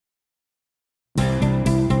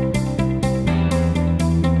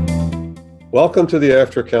Welcome to the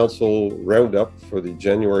After Council Roundup for the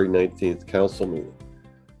January 19th Council meeting.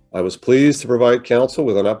 I was pleased to provide Council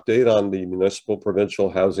with an update on the Municipal Provincial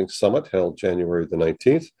Housing Summit held January the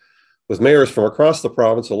 19th, with mayors from across the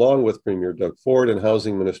province along with Premier Doug Ford and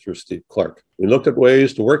Housing Minister Steve Clark. We looked at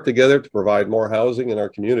ways to work together to provide more housing in our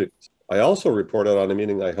communities. I also reported on a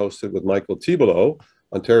meeting I hosted with Michael Thibodeau,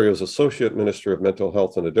 Ontario's Associate Minister of Mental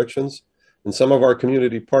Health and Addictions, and some of our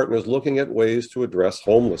community partners looking at ways to address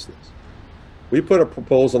homelessness. We put a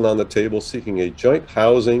proposal on the table seeking a joint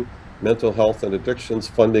housing, mental health, and addictions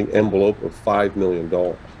funding envelope of $5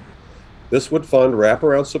 million. This would fund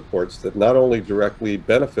wraparound supports that not only directly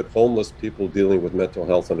benefit homeless people dealing with mental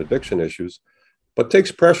health and addiction issues, but takes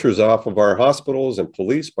pressures off of our hospitals and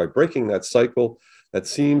police by breaking that cycle that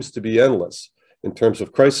seems to be endless in terms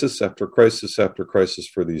of crisis after crisis after crisis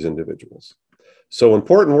for these individuals. So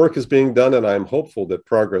important work is being done, and I am hopeful that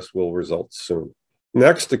progress will result soon.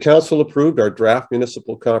 Next, the Council approved our draft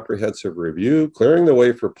municipal comprehensive review, clearing the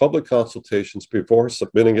way for public consultations before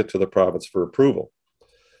submitting it to the province for approval.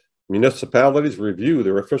 Municipalities review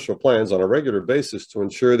their official plans on a regular basis to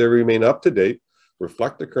ensure they remain up to date,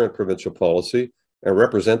 reflect the current provincial policy, and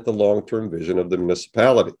represent the long-term vision of the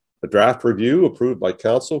municipality. The draft review approved by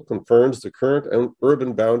Council confirms the current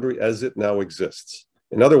urban boundary as it now exists.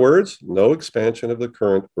 In other words, no expansion of the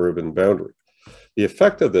current urban boundary. The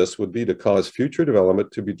effect of this would be to cause future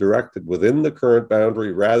development to be directed within the current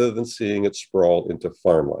boundary rather than seeing it sprawl into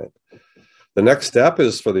farmland. The next step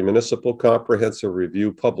is for the Municipal Comprehensive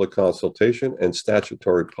Review public consultation and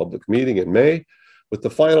statutory public meeting in May, with the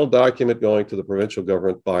final document going to the provincial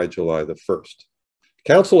government by July the 1st.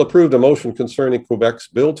 Council approved a motion concerning Quebec's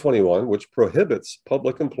Bill 21, which prohibits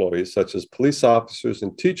public employees such as police officers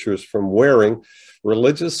and teachers from wearing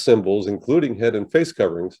religious symbols, including head and face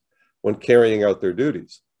coverings, when carrying out their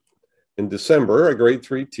duties. In December, a grade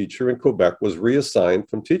 3 teacher in Quebec was reassigned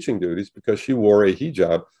from teaching duties because she wore a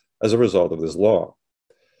hijab as a result of this law.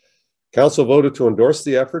 Council voted to endorse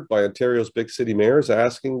the effort by Ontario's big city mayors,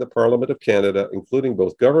 asking the Parliament of Canada, including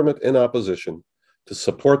both government and opposition, to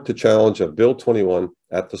support the challenge of Bill 21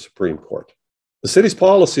 at the Supreme Court. The city's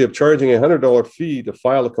policy of charging a $100 fee to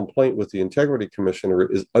file a complaint with the Integrity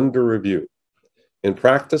Commissioner is under review. In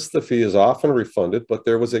practice, the fee is often refunded, but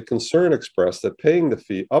there was a concern expressed that paying the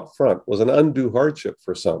fee upfront was an undue hardship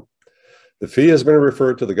for some. The fee has been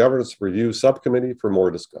referred to the Governance Review Subcommittee for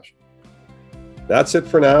more discussion. That's it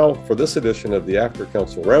for now for this edition of the After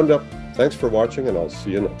Council Roundup. Thanks for watching, and I'll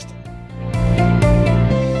see you next time.